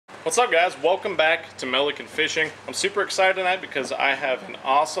What's up, guys? Welcome back to Milliken Fishing. I'm super excited tonight because I have an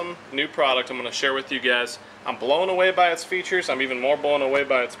awesome new product I'm going to share with you guys. I'm blown away by its features. I'm even more blown away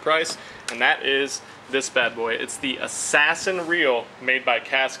by its price, and that is this bad boy. It's the Assassin Reel made by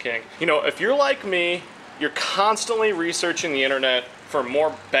Kast King. You know, if you're like me, you're constantly researching the internet for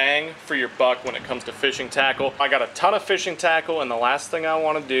more bang for your buck when it comes to fishing tackle. I got a ton of fishing tackle, and the last thing I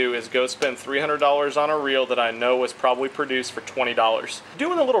want to do is go spend $300 on a reel that I know was probably produced for $20.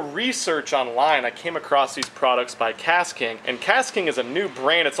 Doing a little research online, I came across these products by Kast King, and Kast King is a new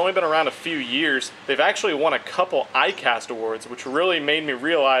brand. It's only been around a few years. They've actually won a couple ICAST awards, which really made me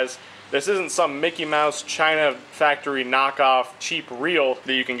realize this isn't some Mickey Mouse China factory knockoff cheap reel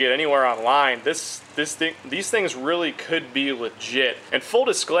that you can get anywhere online. These things really could be legit. And full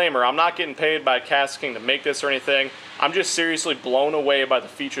disclaimer, I'm not getting paid by Kast King to make this or anything. I'm just seriously blown away by the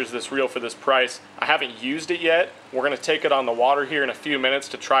features of this reel for this price. I haven't used it yet. We're gonna take it on the water here in a few minutes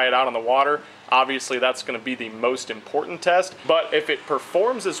to try it out on the water. Obviously, that's gonna be the most important test. But if it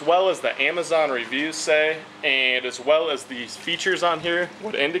performs as well as the Amazon reviews say, and as well as these features on here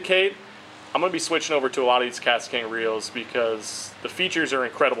would indicate, I'm gonna be switching over to a lot of these Kast King reels because the features are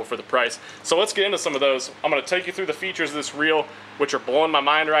incredible for the price. So let's get into some of those. I'm gonna take you through the features of this reel, which are blowing my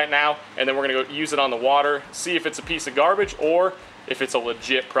mind right now, and then we're gonna go use it on the water, see if it's a piece of garbage or if it's a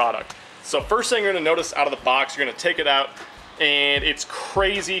legit product. So first thing you're gonna notice out of the box, you're gonna take it out, and it's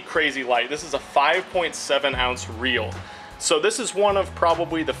crazy, crazy light. This is a 5.7 ounce reel. So this is one of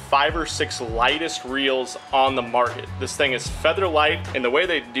probably the 5 or 6 lightest reels on the market. This thing is feather light, and the way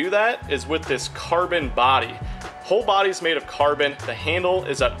they do that is with this carbon body. Whole body's made of carbon. The handle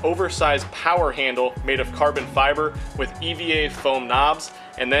is an oversized power handle made of carbon fiber with EVA foam knobs,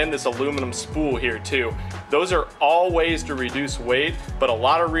 and then this aluminum spool here too. Those are all ways to reduce weight, but a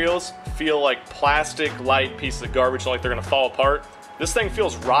lot of reels feel like plastic light pieces of garbage, like they're gonna fall apart. This thing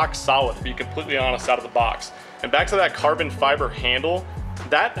feels rock solid, to be completely honest, out of the box. And back to that carbon fiber handle,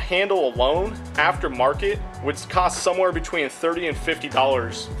 that handle alone, aftermarket, would cost somewhere between $30 and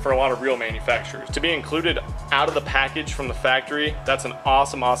 $50 for a lot of reel manufacturers. To be included out of the package from the factory, that's an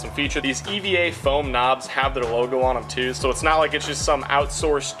awesome, awesome feature. These EVA foam knobs have their logo on them too, so it's not like it's just some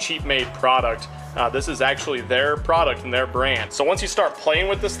outsourced, cheap-made product. This is actually their product and their brand. So once you start playing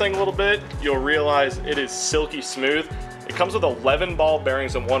with this thing a little bit, you'll realize it is silky smooth. It comes with 11 ball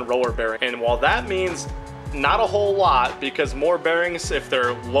bearings and 1 roller bearing, and while that means not a whole lot, because more bearings, if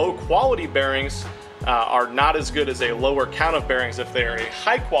they're low quality bearings, are not as good as a lower count of bearings if they're a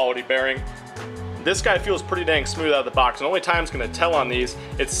high quality bearing. This guy feels pretty dang smooth out of the box, and only time's gonna tell on these.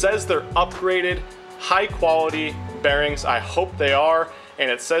 It says they're upgraded, high quality bearings. I hope they are,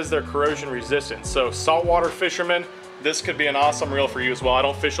 and it says they're corrosion resistant. So saltwater fishermen, this could be an awesome reel for you as well. I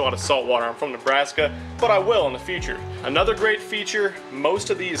don't fish a lot of saltwater. I'm from Nebraska, but I will in the future. Another great feature, most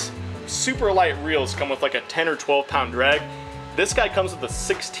of these super light reels come with like a 10 or 12 pound drag. This guy comes with a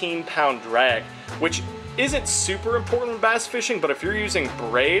 16 pound drag, which isn't super important in bass fishing, but if you're using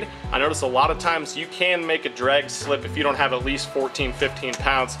braid, I notice a lot of times you can make a drag slip if you don't have at least 14, 15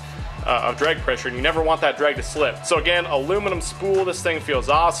 pounds of drag pressure, and you never want that drag to slip. So again, aluminum spool, this thing feels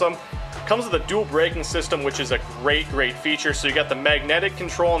awesome. Comes with a dual braking system, which is a great, great feature. So you got the magnetic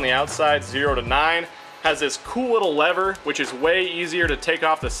control on the outside, 0 to 9. Has this cool little lever, which is way easier to take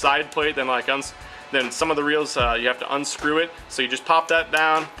off the side plate than some of the reels. You have to unscrew it. So you just pop that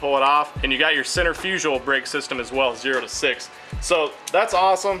down, pull it off, and you got your centrifugal brake system as well, 0 to 6. So that's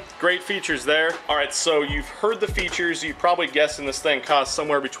awesome, great features there. All right, so you've heard the features. You probably guessing this thing costs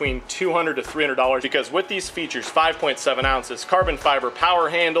somewhere between $200 to $300, because with these features, 5.7 ounces, carbon fiber power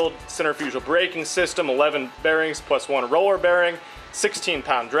handled, centrifugal braking system, 11 bearings plus 1 roller bearing, 16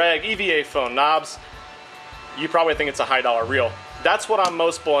 pound drag, EVA foam knobs, you probably think it's a high dollar reel. That's what I'm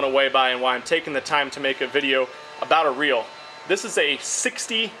most blown away by and why I'm taking the time to make a video about a reel. This is a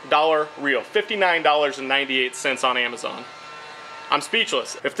 $60 reel, $59.98 on Amazon. I'm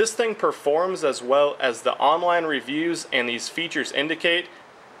speechless. If this thing performs as well as the online reviews and these features indicate,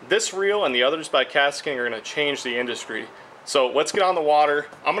 this reel and the others by Kast King are gonna change the industry. So let's get on the water.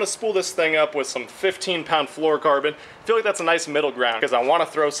 I'm gonna spool this thing up with some 15 pound fluorocarbon. I feel like that's a nice middle ground because I wanna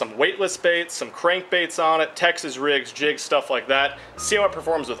throw some weightless baits, some crankbaits on it, Texas rigs, jigs, stuff like that. See how it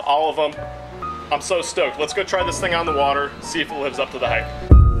performs with all of them. I'm so stoked. Let's go try this thing on the water, see if it lives up to the hype.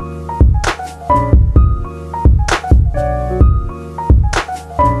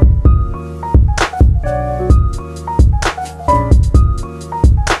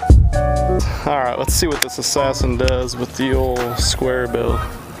 Alright, let's see what this Assassin does with the old square bill.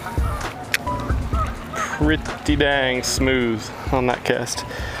 Pretty dang smooth on that cast.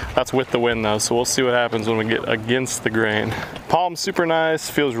 That's with the wind though, so we'll see what happens when we get against the grain. Palm's super nice,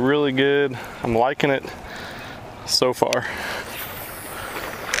 feels really good. I'm liking it so far.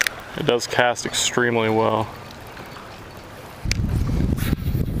 It does cast extremely well.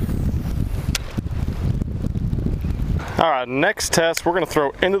 All right, next test, we're gonna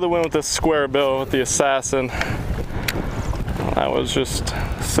throw into the wind with this square bill with the Assassin. That was just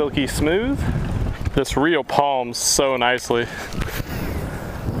silky smooth. This reel palms so nicely.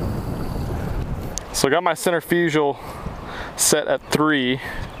 So I got my centrifugal set at 3.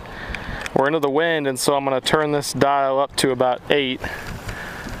 We're into the wind, and so I'm gonna turn this dial up to about 8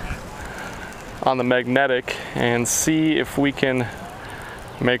 on the magnetic and see if we can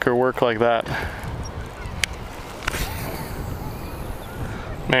make her work like that.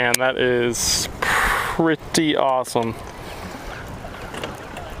 Man, that is pretty awesome.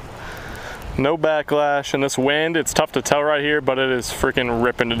 No backlash in this wind. It's tough to tell right here, but it is freaking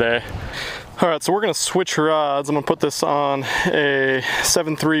ripping today. All right, so we're gonna switch rods. I'm gonna put this on a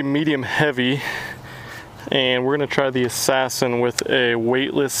 7.3 medium heavy, and we're gonna try the Assassin with a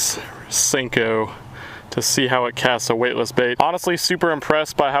weightless Senko to see how it casts a weightless bait. Honestly, super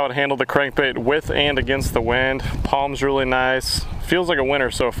impressed by how it handled the crankbait with and against the wind. Palm's really nice. Feels like a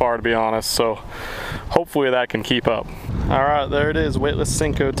winner so far, to be honest, so hopefully that can keep up. All right, there it is, weightless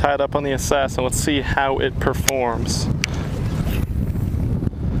Senko tied up on the Assassin. Let's see how it performs.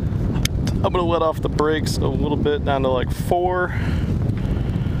 I'm gonna let off the brakes a little bit, down to like 4.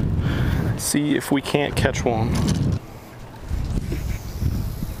 See if we can't catch one.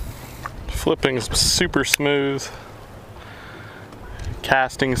 Flipping's super smooth.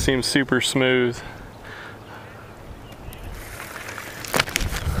 Casting seems super smooth.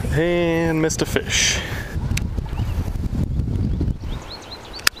 And missed a fish.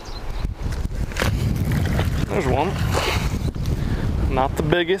 There's one. Not the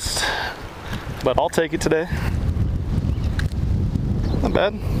biggest, but I'll take it today. Not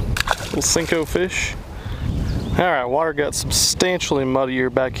bad. Little Senko fish. Alright, water got substantially muddier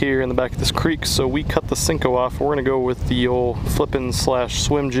back here in the back of this creek, so we cut the Senko off. We're gonna go with the old flippin' /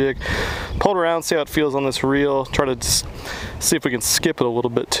 swim jig. Pull it around, see how it feels on this reel. Try to just see if we can skip it a little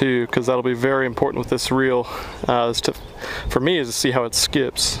bit too, because that'll be very important with this reel. For me, is to see how it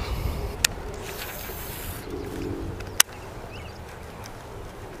skips.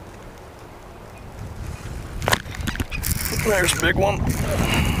 There's a big one.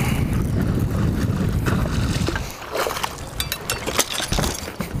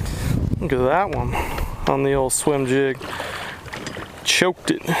 Look at that one on the old swim jig. Choked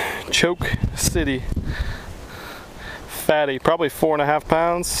it. Choke City. Fatty, probably 4.5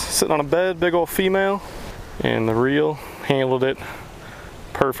 pounds, sitting on a bed, big old female. And the reel handled it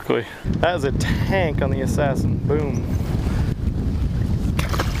perfectly. That is a tank on the Assassin. Boom.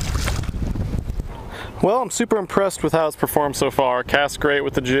 Well, I'm super impressed with how it's performed so far. Cast great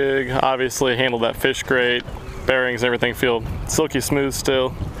with the jig, obviously handled that fish great. Bearings, everything feel silky smooth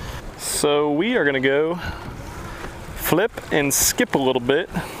still. So we are gonna go flip and skip a little bit.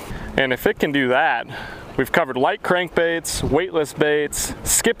 And if it can do that, we've covered light crankbaits, weightless baits,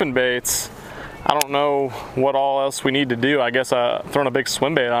 skipping baits. I don't know what all else we need to do. I guess throwing a big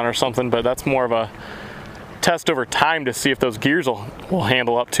swim bait on or something, but that's more of a test over time to see if those gears will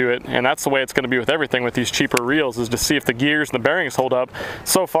handle up to it. And that's the way it's going to be with everything with these cheaper reels, is to see if the gears and the bearings hold up.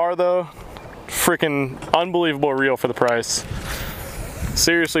 So far though, freaking unbelievable reel for the price.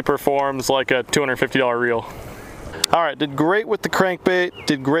 Seriously performs like a $250 reel. All right, did great with the crankbait,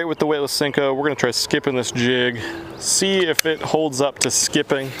 did great with the weightless Senko. We're gonna try skipping this jig, see if it holds up to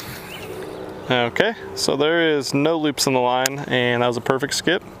skipping. Okay, so there is no loops in the line, and that was a perfect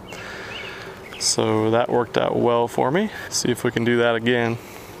skip. So that worked out well for me. See if we can do that again.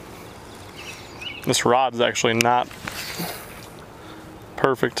 This rod's actually not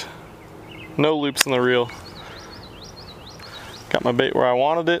perfect. No loops in the reel. Got my bait where I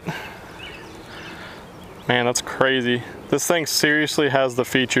wanted it. Man, that's crazy. This thing seriously has the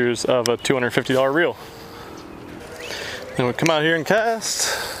features of a $250 reel. Then we come out here and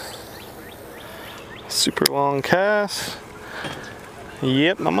cast. Super long cast.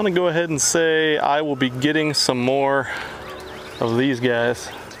 Yep, I'm gonna go ahead and say I will be getting some more of these guys.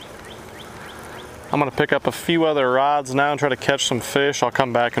 I'm gonna pick up a few other rods now and try to catch some fish. I'll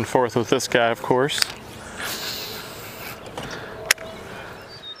come back and forth with this guy, of course.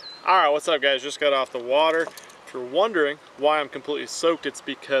 All right, what's up guys? Just got off the water. If you're wondering why I'm completely soaked, it's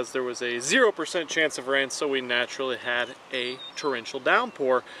because there was a 0% chance of rain, so we naturally had a torrential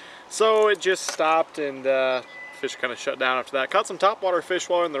downpour. So it just stopped and fish kind of shut down after that. Caught some topwater fish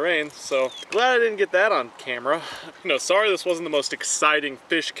while in the rain, so glad I didn't get that on camera. You know, sorry this wasn't the most exciting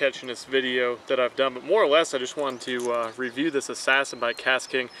fish catch in this video that I've done, but more or less I just wanted to review this Assassin by Kast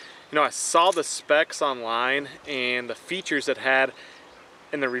King. You know, I saw the specs online and the features it had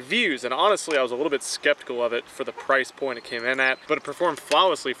in the reviews, and honestly I was a little bit skeptical of it for the price point it came in at, but it performed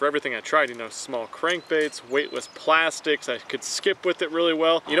flawlessly for everything I tried. You know, small crankbaits, weightless plastics, I could skip with it really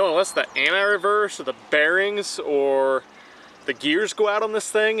well. You know, unless the anti-reverse or the bearings or the gears go out on this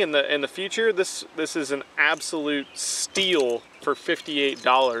thing in the future, this is an absolute steal for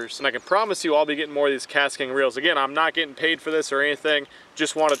 $58. And I can promise you I'll be getting more of these Kast King reels. Again, I'm not getting paid for this or anything,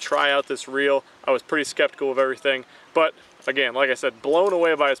 just want to try out this reel. I was pretty skeptical of everything, but again, like I said, blown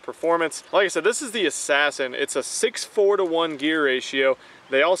away by its performance. Like I said, this is the Assassin. It's a 6:4 to 1 gear ratio.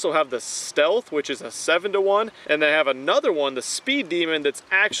 They also have the Stealth, which is a 7:1, and they have another one, the Speed Demon, that's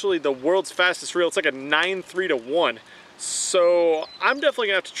actually the world's fastest reel. It's like a 9.3 to 1. So I'm definitely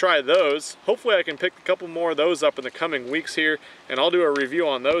gonna have to try those. Hopefully I can pick a couple more of those up in the coming weeks here, and I'll do a review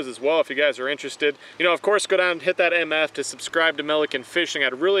on those as well if you guys are interested. You know, of course, go down and hit that MF to subscribe to Milliken Fishing.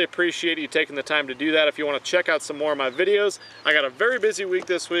 I'd really appreciate you taking the time to do that if you want to check out some more of my videos. I got a very busy week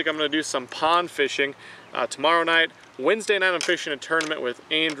this week. I'm gonna do some pond fishing tomorrow night. Wednesday night I'm fishing a tournament with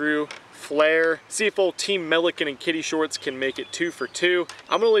Andrew, Flair. See if old Team Milliken and Kitty Shorts can make it 2 for 2.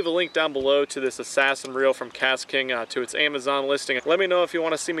 I'm going to leave a link down below to this Assassin reel from Kast King to its Amazon listing. Let me know if you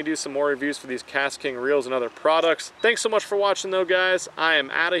want to see me do some more reviews for these Kast King reels and other products. Thanks so much for watching though, guys. I am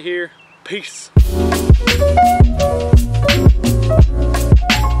out of here. Peace.